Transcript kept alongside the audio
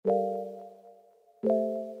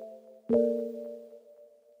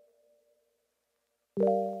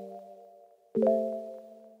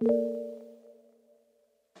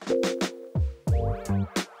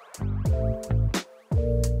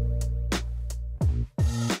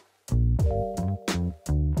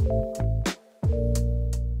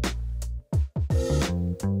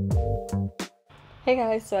Hey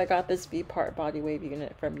guys, so I got this V-part body wave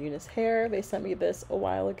unit from Unice hair. They sent me this a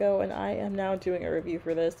while ago and I am now doing a review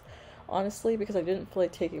for this. Honestly, because I didn't feel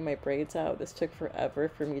like taking my braids out, this took forever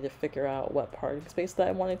for me to figure out what parting space that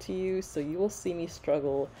I wanted to use, so you will see me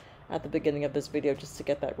struggle at the beginning of this video just to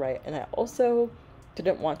get that right. And I also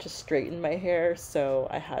didn't want to straighten my hair, so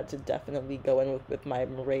I had to definitely go in with my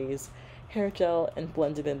Marae's hair gel and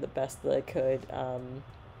blend it in the best that I could.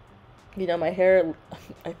 You know, my hair,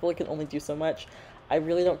 I feel like it can only do so much. I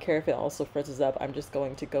really don't care if it also frizzes up. I'm just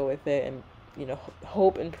going to go with it and, you know,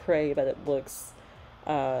 hope and pray that it looks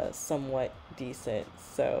somewhat decent.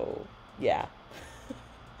 So, yeah.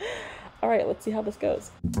 All right, let's see how this goes.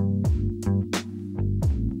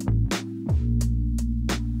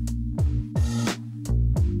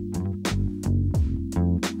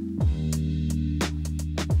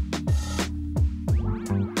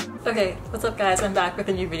 Okay, what's up guys? I'm back with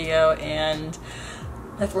a new video and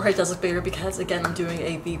my forehead does look bigger because again I'm doing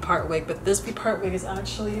a V-part wig, but this V-part wig is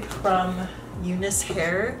actually from Unice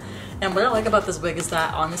hair. And what I like about this wig is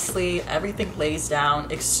that honestly everything lays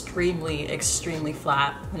down extremely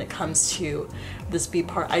flat when it comes to this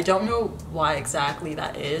V-part. I don't know why exactly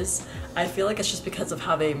that is. I feel like it's just because of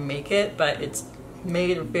how they make it, but it's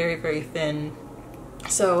made very thin.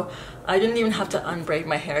 So I didn't even have to unbraid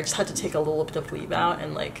my hair. I just had to take a little bit of leave out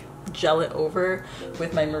and like gel it over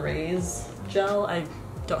with my Marae's gel. I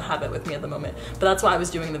don't have it with me at the moment, but that's why I was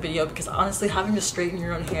doing the video, because honestly having to straighten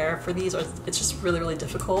your own hair for these, it's just really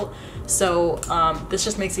difficult. So this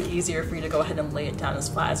just makes it easier for you to go ahead and lay it down as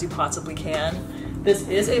flat as you possibly can. This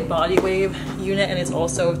is a body wave unit and it's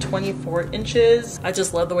also 24 inches. I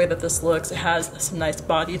just love the way that this looks. It has some nice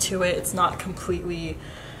body to it. It's not completely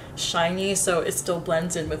shiny, so it still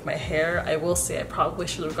blends in with my hair. I will say I probably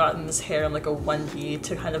should have gotten this hair in like a 1B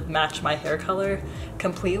to kind of match my hair color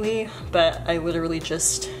completely, but I literally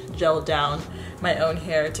just gelled down my own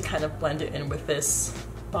hair to kind of blend it in with this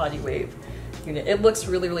body wave unit. It looks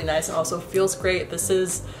really nice. It also feels great. This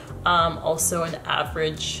is also an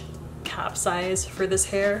average cap size for this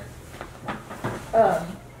hair.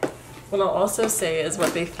 What I'll also say is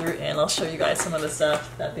what they threw in. I'll show you guys some of the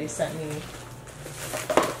stuff that they sent me.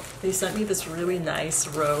 They sent me this really nice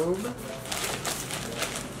robe.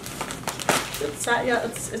 It's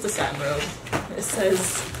a satin robe. It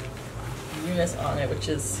says Unice on it, which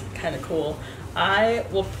is kind of cool. I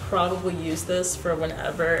will probably use this for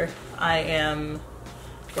whenever I am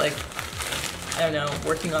like, I don't know,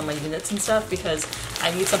 working on my units and stuff, because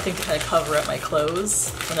I need something to kind of cover up my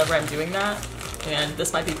clothes whenever I'm doing that. And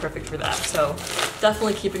this might be perfect for that. So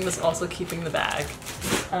definitely keeping this, also keeping the bag.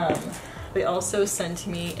 They also sent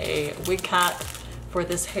me a wig cap for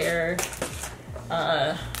this hair,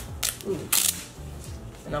 an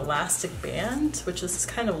elastic band, which is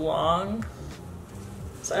kind of long.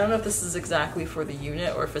 So I don't know if this is exactly for the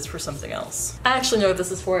unit or if it's for something else. I actually know what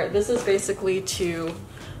this is for. This is basically to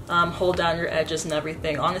hold down your edges and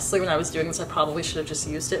everything. Honestly, when I was doing this, I probably should have just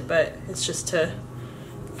used it, but it's just to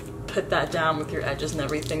put that down with your edges and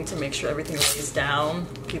everything to make sure everything lays down.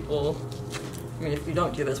 I mean, if you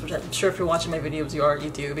don't do this, which I'm sure if you're watching my videos you already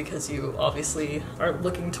do because you obviously are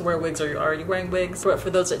looking to wear wigs or you're already wearing wigs. But for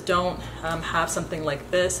those that don't have something like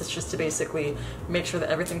this, it's just to basically make sure that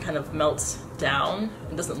everything kind of melts down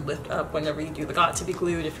and doesn't lift up whenever you do the got to be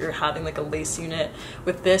glued. If you're having like a lace unit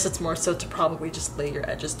with this, it's more so to probably just lay your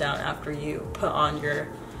edges down after you put on your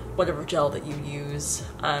whatever gel that you use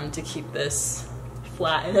to keep this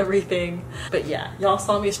flat and everything. But yeah, y'all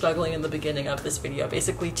saw me struggling in the beginning of this video,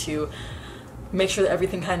 basically to make sure that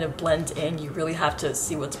everything kind of blends in. You really have to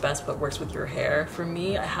see what's best, what works with your hair. For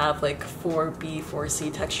me, I have like 4B,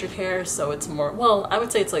 4C textured hair, so it's more, well, I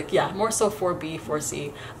would say it's like, yeah, more so 4B,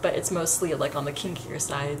 4C, but it's mostly like on the kinkier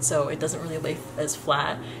side, so it doesn't really lay as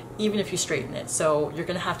flat, even if you straighten it. So you're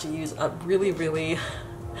gonna have to use a really,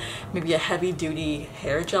 maybe a heavy duty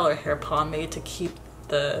hair gel or hair pomade to keep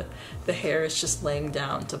the hair is just laying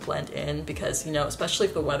down to blend in, because, you know, especially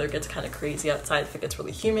if the weather gets kind of crazy outside, if it gets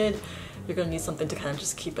really humid, you're gonna need something to kind of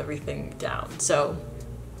just keep everything down. So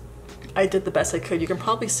I did the best I could. You can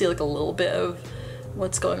probably see like a little bit of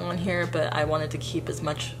what's going on here, but I wanted to keep as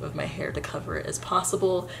much of my hair to cover it as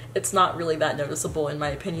possible. It's not really that noticeable in my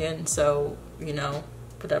opinion, so, you know,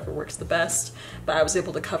 whatever works the best. But I was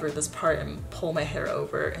able to cover this part and pull my hair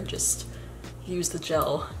over and just use the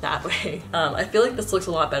gel that way. I feel like this looks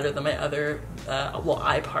a lot better than my other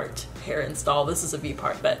I-part hair install. This is a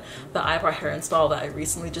V-part, but the I-part hair install that I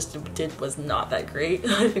recently just did was not that great.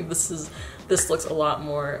 I think this looks a lot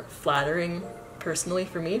more flattering personally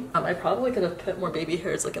for me. I probably could have put more baby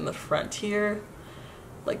hairs like in the front here,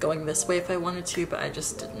 like going this way if I wanted to, but I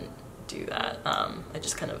just didn't do that. I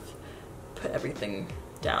just kind of put everything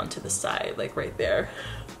down to the side, like right there.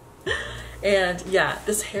 And yeah,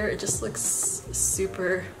 this hair, it just looks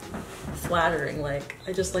super flattering. Like,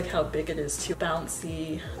 I just like how big it is too.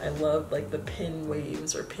 Bouncy. I love like the pin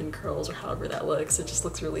waves or pin curls or however that looks. It just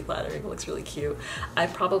looks really flattering. It looks really cute. I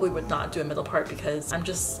probably would not do a middle part because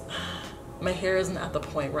my hair isn't at the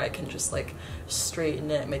point where I can just like straighten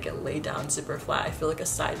it, make it lay down super flat. I feel like a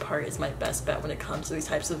side part is my best bet when it comes to these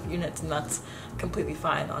types of units, and that's completely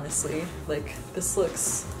fine, honestly. Like, this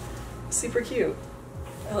looks super cute.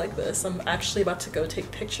 I like this. I'm actually about to go take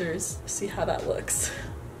pictures, see how that looks.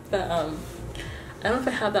 But I don't know if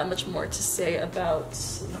I have that much more to say about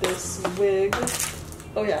this wig.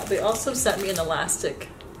 Oh yeah, they also sent me an elastic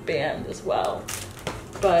band as well.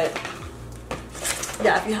 But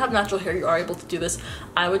yeah, if you have natural hair, you are able to do this.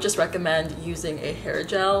 I would just recommend using a hair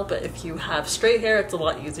gel, but if you have straight hair, it's a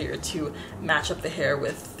lot easier to match up the hair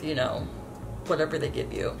with, you know, whatever they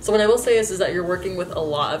give you. So what I will say is that you're working with a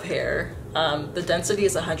lot of hair. The density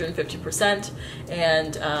is 150%,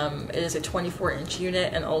 and it is a 24-inch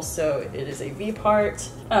unit, and also it is a V part.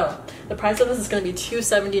 Oh, the price of this is going to be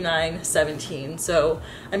 $279.17. So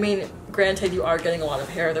I mean, granted, you are getting a lot of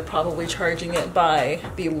hair. They're probably charging it by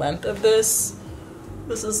the length of this.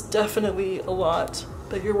 This is definitely a lot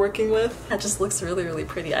that you're working with. That just looks really, really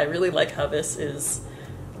pretty. I really like how this is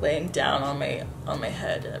laying down on my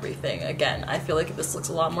head and everything. Again, I feel like this looks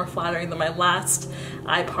a lot more flattering than my last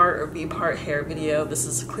I part or V part hair video. This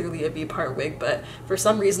is clearly a V part wig, but for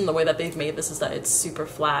some reason the way that they've made this is that it's super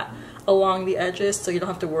flat along the edges, so you don't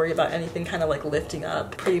have to worry about anything kind of like lifting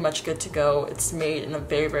up. Pretty much good to go. It's made in a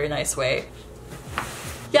very, very nice way.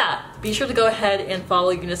 Yeah, be sure to go ahead and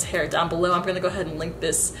follow Unice Hair down below. I'm gonna go ahead and link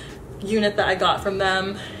this unit that I got from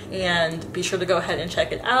them, and be sure to go ahead and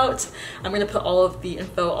check it out. I'm gonna put all of the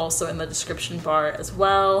info also in the description bar as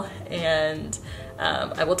well, and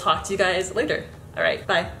I will talk to you guys later. All right,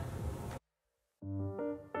 bye.